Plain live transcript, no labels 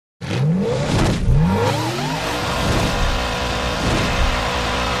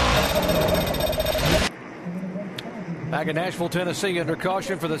Back in Nashville, Tennessee, under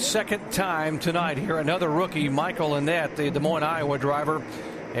caution for the second time tonight here. Another rookie, Michael Annett, the Des Moines, Iowa driver,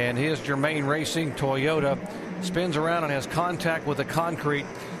 and his Germain Racing Toyota spins around and has contact with the concrete.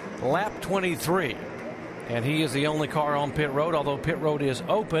 Lap 23. And he is the only car on pit road, although pit road is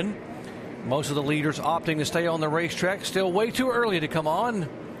open. Most of the leaders opting to stay on the racetrack. Still way too early to come on.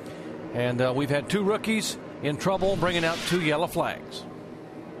 And we've had two rookies in trouble, bringing out two yellow flags.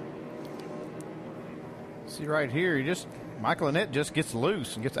 See right here, Michael Annett just gets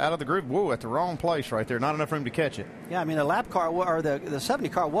loose and gets out of the groove. Whoa, at the wrong place right there. Not enough room to catch it. Yeah, I mean, the lap car or the 70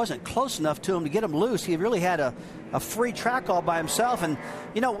 car wasn't close enough to him to get him loose. He really had a free track all by himself. And,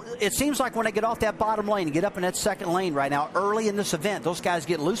 you know, it seems like when they get off that bottom lane and get up in that second lane right now, early in this event, those guys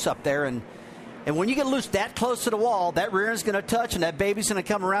get loose up there. And when you get loose that close to the wall, that rear end's going to touch and that baby's going to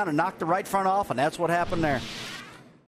come around and knock the right front off. And that's what happened there.